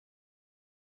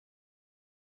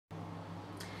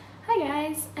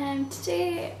guys,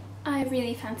 today I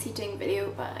really fancied doing a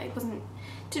video, but I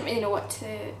didn't really know what to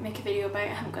make a video about.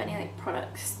 I haven't got any like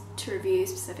products to review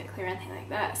specifically or anything like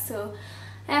that, so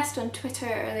I asked on Twitter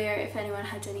earlier if anyone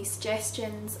had any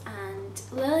suggestions, and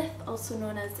Lilith, also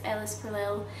known as Ellis for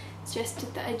Lil,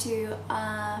 suggested that I do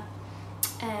a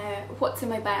what's in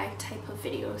my bag type of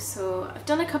video. So I've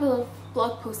done a couple of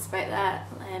blog posts about that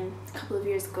a couple of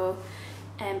years ago,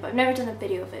 but I've never done a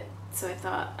video of it, so I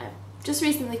thought I've just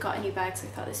recently got a new bag, so I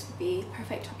thought this would be a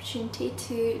perfect opportunity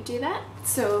to do that.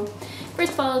 So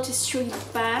first of all, I'll just show you the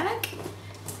bag.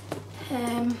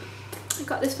 I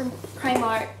got this from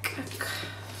Primark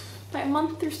about a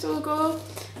month or so ago.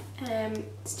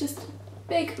 It's just a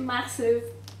big, massive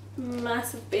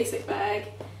basic bag,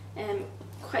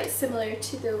 quite similar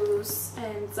to those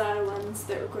Zara ones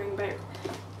that were going about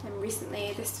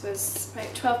recently. This was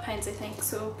about £12 I think,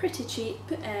 so pretty cheap,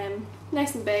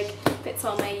 nice and big, fits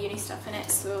all my uni stuff in it,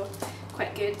 so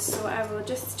quite good. So I will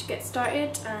just get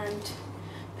started and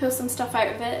pull some stuff out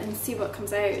of it and see what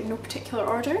comes out in no particular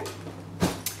order.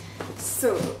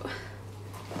 So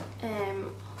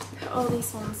put all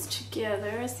these ones together,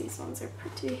 as these ones are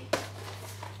pretty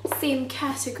same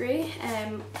category.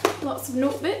 Lots of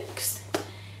notebooks.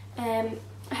 I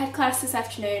had class this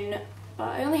afternoon, but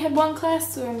I only had one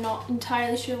class, so I'm not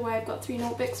entirely sure why I've got 3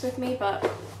 notebooks with me, but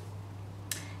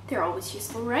they're always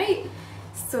useful, right?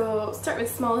 So I'll start with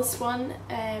the smallest one.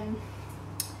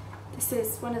 This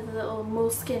is one of the little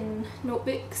moleskin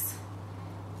notebooks.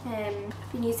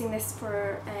 I've been using this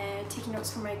for taking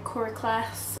notes for my core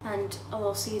class, and I'll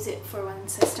also use it for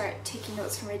once I start taking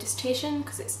notes for my dissertation,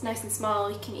 because it's nice and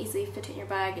small, you can easily fit it in your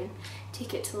bag and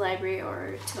take it to the library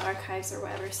or to the archives or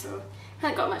whatever. So I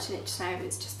haven't got much in it just now, but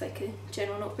it's just like a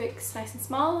general notebook. It's nice and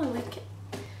small, I like it.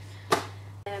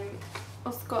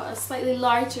 Also got a slightly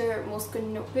larger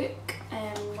moleskin notebook,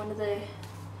 one of the,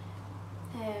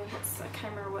 I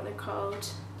can't remember what they're called,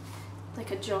 like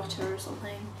a jotter or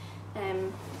something. I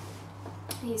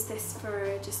use this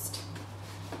for just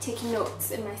taking notes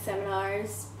in my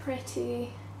seminars.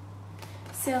 Pretty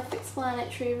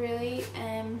self-explanatory really.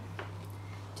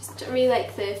 Just I really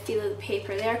like the feel of the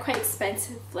paper. They are quite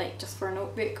expensive, like just for a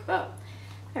notebook, but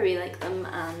I really like them,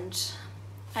 and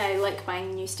I like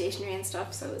buying new stationery and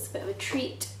stuff, so it's a bit of a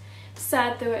treat.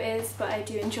 Sad though it is, but I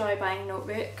do enjoy buying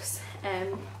notebooks.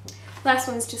 Last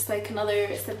one's just like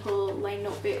another simple line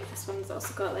notebook. This one's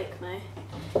also got like my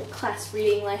class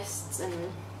reading lists and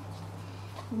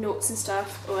notes and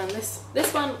stuff. Oh, and this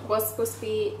one was supposed to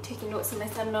be taking notes in my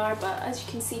seminar, but as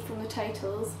you can see from the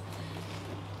titles,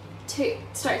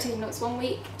 started taking notes one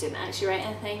week, didn't actually write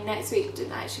anything. Next week,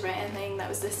 didn't actually write anything. That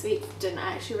was this week, didn't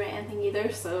actually write anything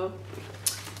either, so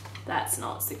that's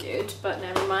not so good, but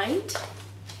never mind.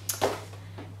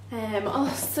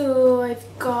 Also, I've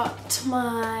got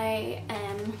my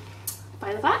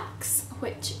Filovax,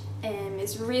 which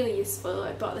is really useful.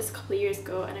 I bought this a couple of years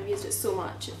ago and I've used it so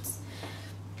much. It's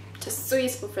just so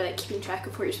useful for like keeping track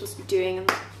of what you're supposed to be doing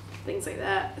and things like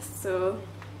that. So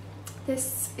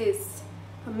this is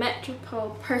a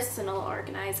Metropole personal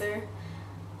organizer,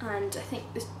 and I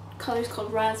think this colour is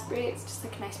called Raspberry. It's just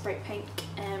like a nice bright pink.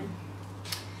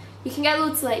 You can get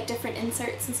loads of like different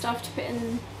inserts and stuff to put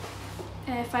in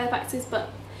Filovaxes, but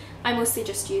I mostly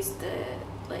just use the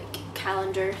like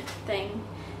calendar thing,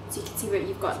 so you can see what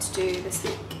you've got to do this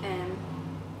week.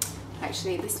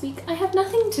 Actually this week I have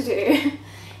nothing to do,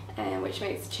 which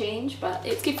makes a change, but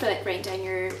it's good for like writing down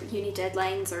your uni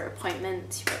deadlines or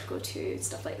appointments you've got to go to,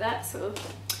 stuff like that. So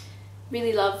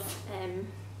really love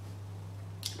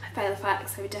my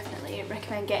Filovax. I would definitely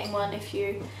recommend getting one if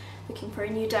you're looking for a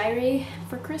new diary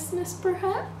for Christmas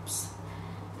perhaps.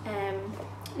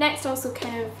 Next, also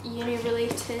kind of uni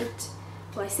related,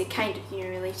 well I say kind of uni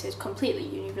related, completely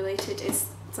uni related, is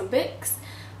some books.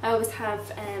 I always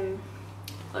have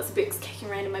lots of books kicking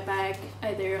around in my bag,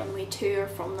 either on the way to or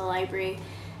from the library,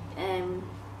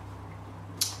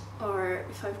 or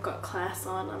if I've got class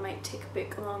on I might take a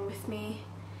book along with me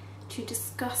to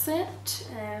discuss it.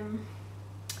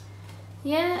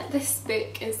 Yeah, this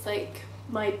book is like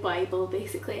my Bible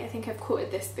basically. I think I've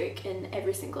quoted this book in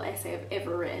every single essay I've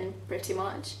ever written, pretty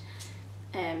much.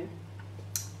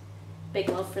 Big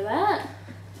love for that.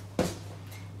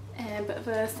 Bit of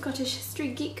a Scottish history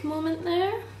geek moment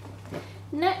there.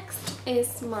 Next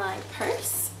is my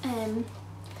purse,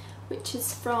 which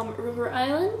is from River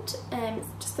Island. It's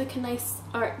just like a nice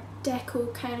art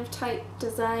deco kind of type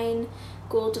design,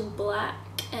 gold and black.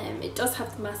 It does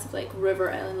have the massive like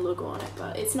River Island logo on it,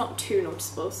 but it's not too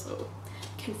noticeable, so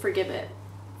can forgive it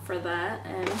for that.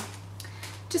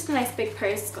 Just a nice big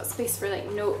purse. It's got space for like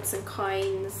notes and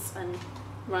coins and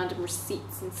random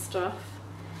receipts and stuff.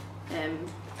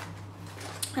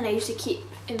 And I usually keep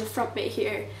in the front bit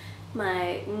here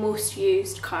my most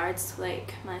used cards,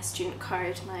 like my student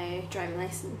card, my driving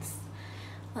license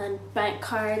and bank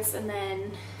cards, and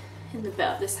then in the bit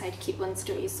up this side keep ones I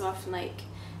don't use so often, like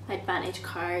my Advantage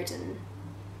card and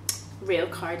rail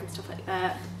card and stuff like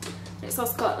that. And it's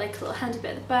also got like a little handy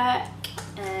bit at the back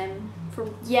for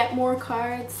yet more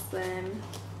cards.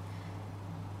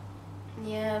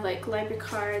 Yeah, like library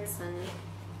cards and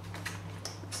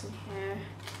what's in here.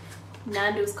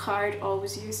 Nando's card,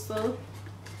 always useful.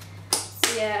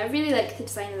 So yeah, I really like the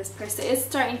design of this purse. It is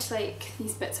starting to, like,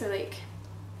 these bits are like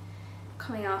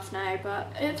coming off now,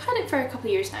 but I've had it for a couple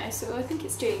of years now, so I think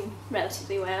it's doing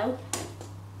relatively well.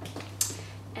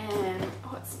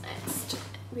 What's next?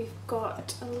 We've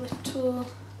got a little,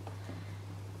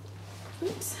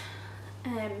 oops,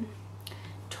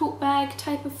 tote bag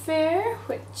type of fare,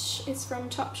 which is from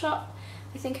Topshop.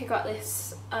 I think I got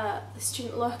this the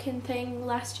student lock-in thing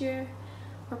last year,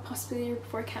 or possibly the year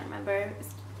before, I can't remember.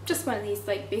 It's just one of these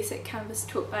like basic canvas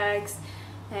tote bags.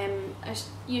 I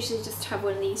usually just have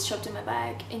one of these shoved in my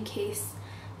bag in case,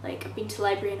 like, I've been to the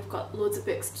library and I've got loads of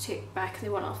books to take back and they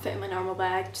won't all fit in my normal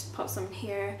bag, just pop some in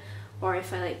here. Or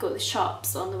if I like go to the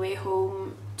shops on the way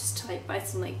home just to like buy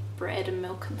some like bread and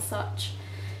milk and such,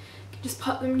 I can just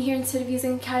pop them in here instead of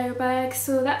using a carrier bag.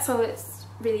 So that's all it's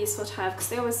really useful to have, because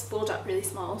they always fold up really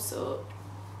small, so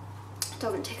it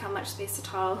doesn't take up much space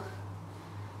at all.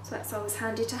 So that's always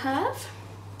handy to have.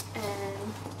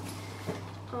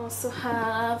 Also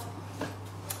have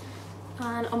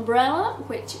an umbrella,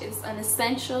 which is an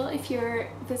essential if you're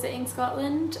visiting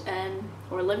Scotland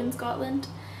or live in Scotland.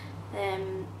 I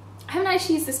haven't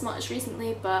actually used this much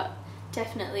recently, but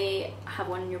definitely have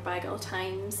one in your bag at all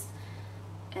times.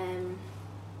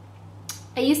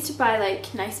 I used to buy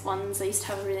like nice ones. I used to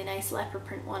have a really nice leopard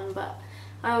print one, but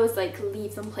I always like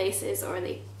leave them places or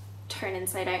they turn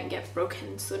inside out and get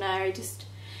broken, so now I just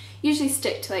usually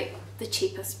stick to like the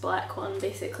cheapest black one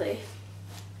basically.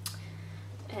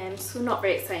 So not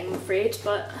very exciting, I'm afraid,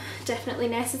 but definitely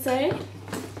necessary.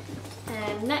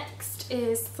 Next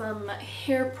is some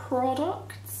hair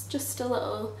products, just a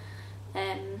little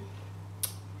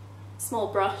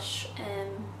small brush.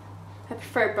 I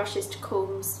prefer brushes to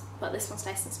combs, but this one's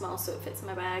nice and small so it fits in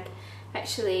my bag.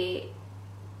 Actually,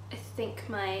 I think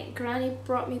my granny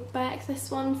brought me back this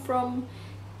one from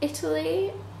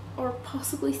Italy or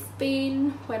possibly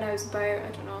Spain when I was about, I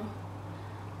don't know,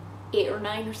 8 or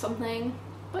 9 or something.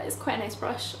 But it's quite a nice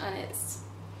brush and it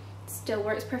still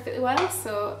works perfectly well,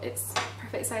 so it's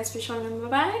perfect size for showing in my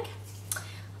bag.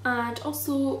 And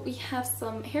also we have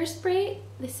some hairspray.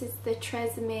 This is the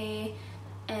Tresemme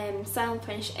Silent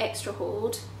Finish Extra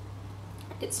Hold.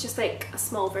 It's just like a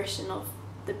small version of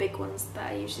the big ones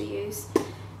that I usually use.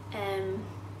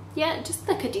 Yeah, just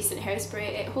like a decent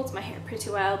hairspray. It holds my hair pretty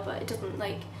well, but it doesn't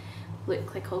like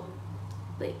look like all,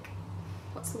 like,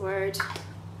 what's the word?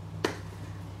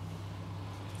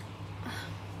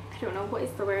 I don't know, what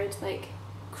is the word, like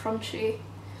crunchy?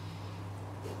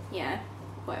 Yeah,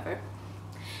 whatever.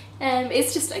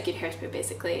 It's just a good hairspray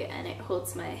basically, and it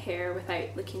holds my hair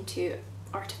without looking too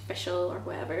artificial or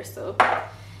whatever, so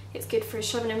it's good for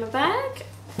shoving in my bag.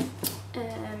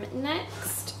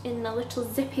 Next, in a little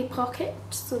zippy pocket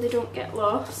so they don't get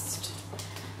lost,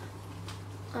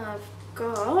 I've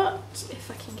got,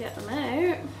 if I can get them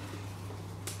out,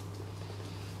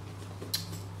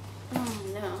 oh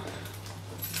no,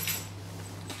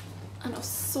 an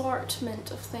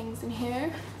assortment of things in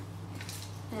here.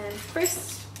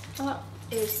 First up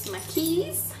is my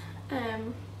keys.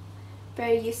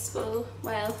 Very useful,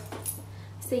 well,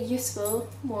 I say useful,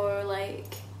 more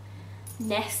like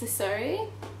necessary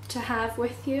to have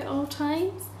with you at all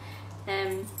times.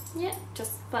 Yeah,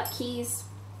 just black keys.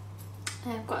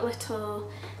 I've got a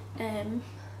little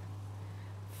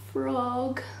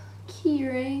frog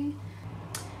keyring.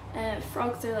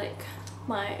 Frogs are like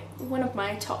one of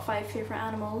my top 5 favourite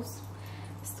animals,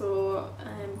 so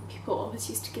people always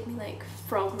used to give me like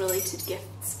frog related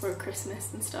gifts for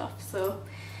Christmas and stuff, so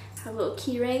I have a little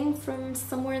key ring from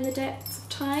somewhere in the depths of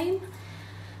time.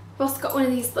 I've also got one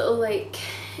of these little like,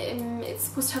 it's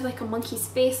supposed to have like a monkey's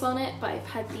face on it, but I've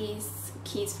had these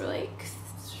keys for like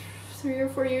 3 or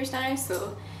 4 years now,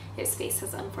 so its face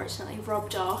has unfortunately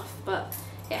rubbed off, but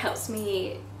it helps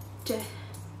me to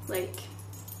like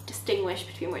distinguish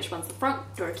between which one's the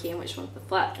front door key and which one's the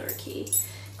flat door key,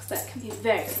 because that can be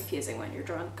very confusing when you're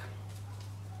drunk.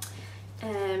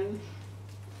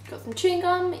 Got some chewing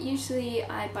gum. Usually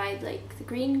I buy like the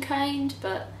green kind,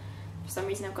 but for some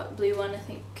reason I've got the blue one. I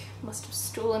think must have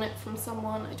stolen it from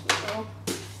someone, I don't know.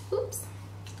 Oops.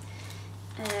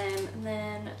 And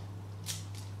then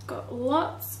got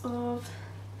lots of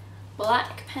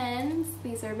black pens.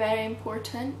 These are very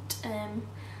important.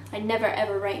 I never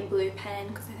ever write in blue pen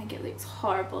because I think it looks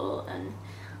horrible and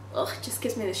ugh, it just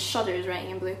gives me the shudders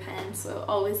writing in blue pen, so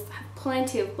always have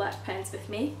plenty of black pens with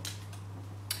me.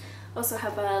 Also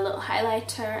have a little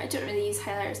highlighter. I don't really use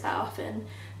highlighters that often,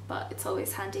 but it's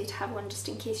always handy to have one just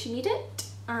in case you need it.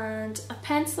 And a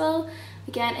pencil.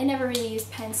 Again, I never really use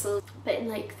pencils, but in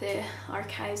like the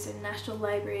archives or the National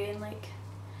Library and like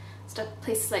stuff,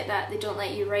 places like that, they don't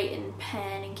let you write in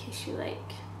pen in case you like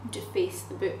deface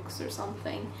the books or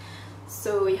something.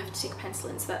 So you have to take a pencil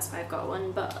in, so that's why I've got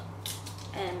one. But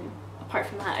apart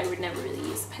from that, I would never really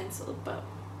use a pencil, but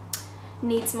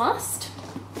needs must.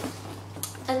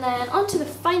 And then on to the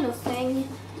final thing.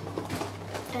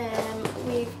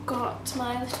 We've got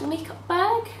my little makeup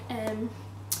bag.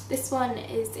 This one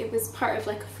it was part of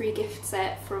like a free gift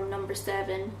set from Number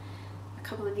 7 a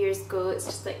couple of years ago. It's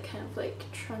just like kind of like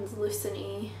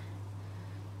translucent-y,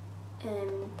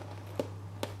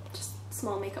 just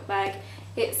small makeup bag.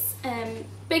 It's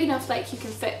big enough like you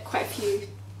can fit quite a few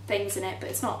things in it, but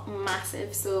it's not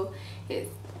massive, so it's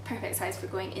perfect size for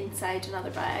going inside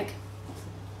another bag.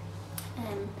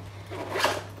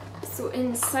 So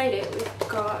inside it we've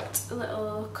got a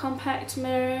little compact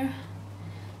mirror.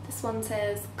 This one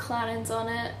says Clarins on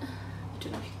it. I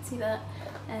don't know if you can see that.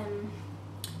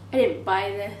 I didn't buy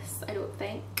this, I don't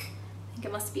think. I think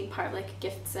it must have been part of like a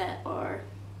gift set or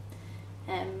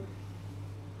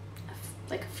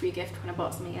like a free gift when I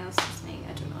bought something else or something,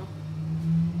 I don't know.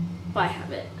 But I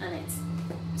have it and it's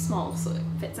small, so it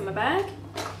fits in my bag.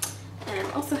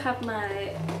 Also have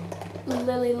my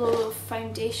Lily Low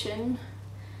foundation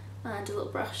and a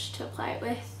little brush to apply it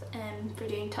with for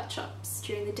doing touch-ups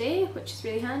during the day, which is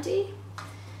really handy.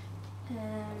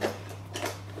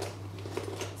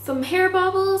 Some hair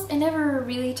bobbles. I never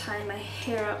really tie my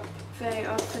hair up very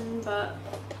often, but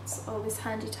it's always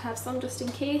handy to have some just in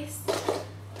case.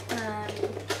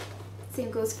 Same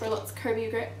goes for lots of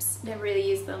curvy grips. Never really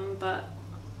use them, but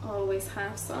always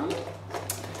have some.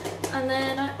 And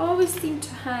then I always seem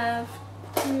to have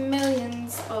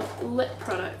millions of lip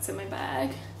products in my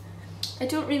bag. I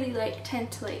don't really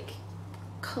tend to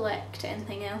collect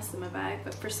anything else in my bag,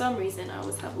 but for some reason I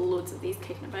always have loads of these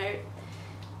kicking about.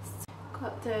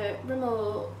 Got the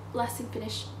Rimmel Lasting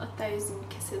Finish 1000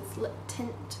 Kisses lip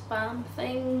tint balm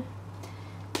thing,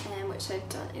 which I've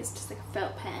done. It's just like a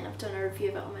felt pen. I've done a review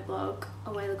of it on my blog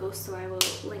a while ago, so I will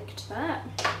link to that.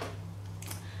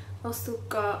 Also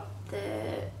got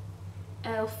the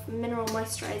e.l.f. Mineral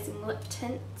Moisturising Lip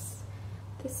Tints.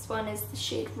 This one is the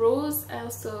shade Rose. I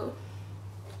also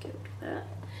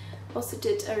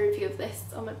did a review of this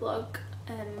on my blog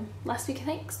last week, I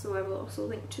think, so I will also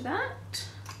link to that.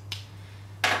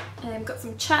 Got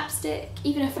some chapstick.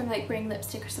 Even if I'm wearing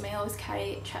lipstick or something, I always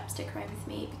carry chapstick around with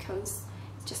me because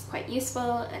it's just quite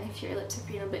useful, and if your lips are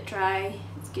feeling a bit dry,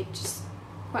 it's good to just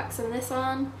whack some of this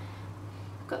on.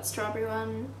 I've got the strawberry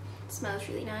one. It smells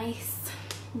really nice.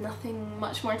 Nothing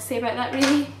much more to say about that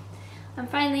really. And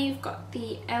finally you've got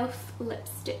the e.l.f.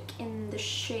 lipstick in the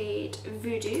shade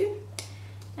Voodoo,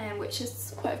 which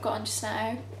is what I've got on just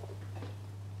now.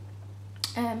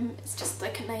 It's just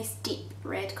like a nice deep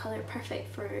red colour,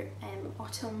 perfect for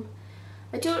autumn.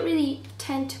 I don't really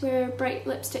tend to wear bright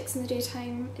lipsticks in the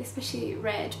daytime, especially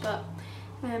red, but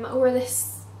I wore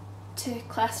this to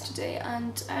class today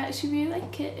and I actually really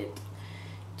like it.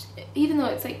 Even though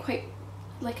it's quite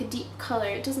a deep colour,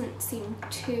 it doesn't seem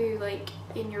too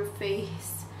in your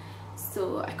face,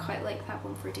 so I quite like that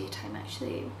one for daytime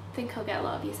actually. I think I'll get a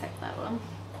lot of use out of that one.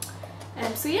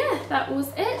 So yeah, that was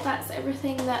it. That's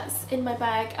everything that's in my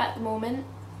bag at the moment,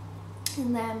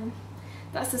 and then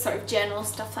that's the sort of general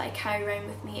stuff that I carry around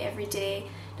with me every day.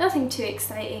 Nothing too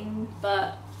exciting,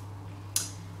 but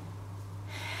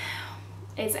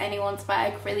is anyone's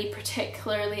bag really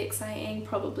particularly exciting?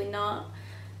 Probably not.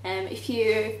 If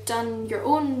you've done your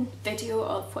own video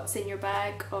of what's in your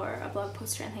bag or a blog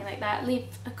post or anything like that, leave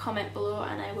a comment below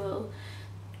and I will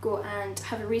go and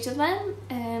have a read of them.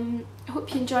 I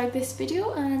hope you enjoyed this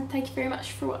video and thank you very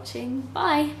much for watching.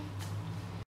 Bye!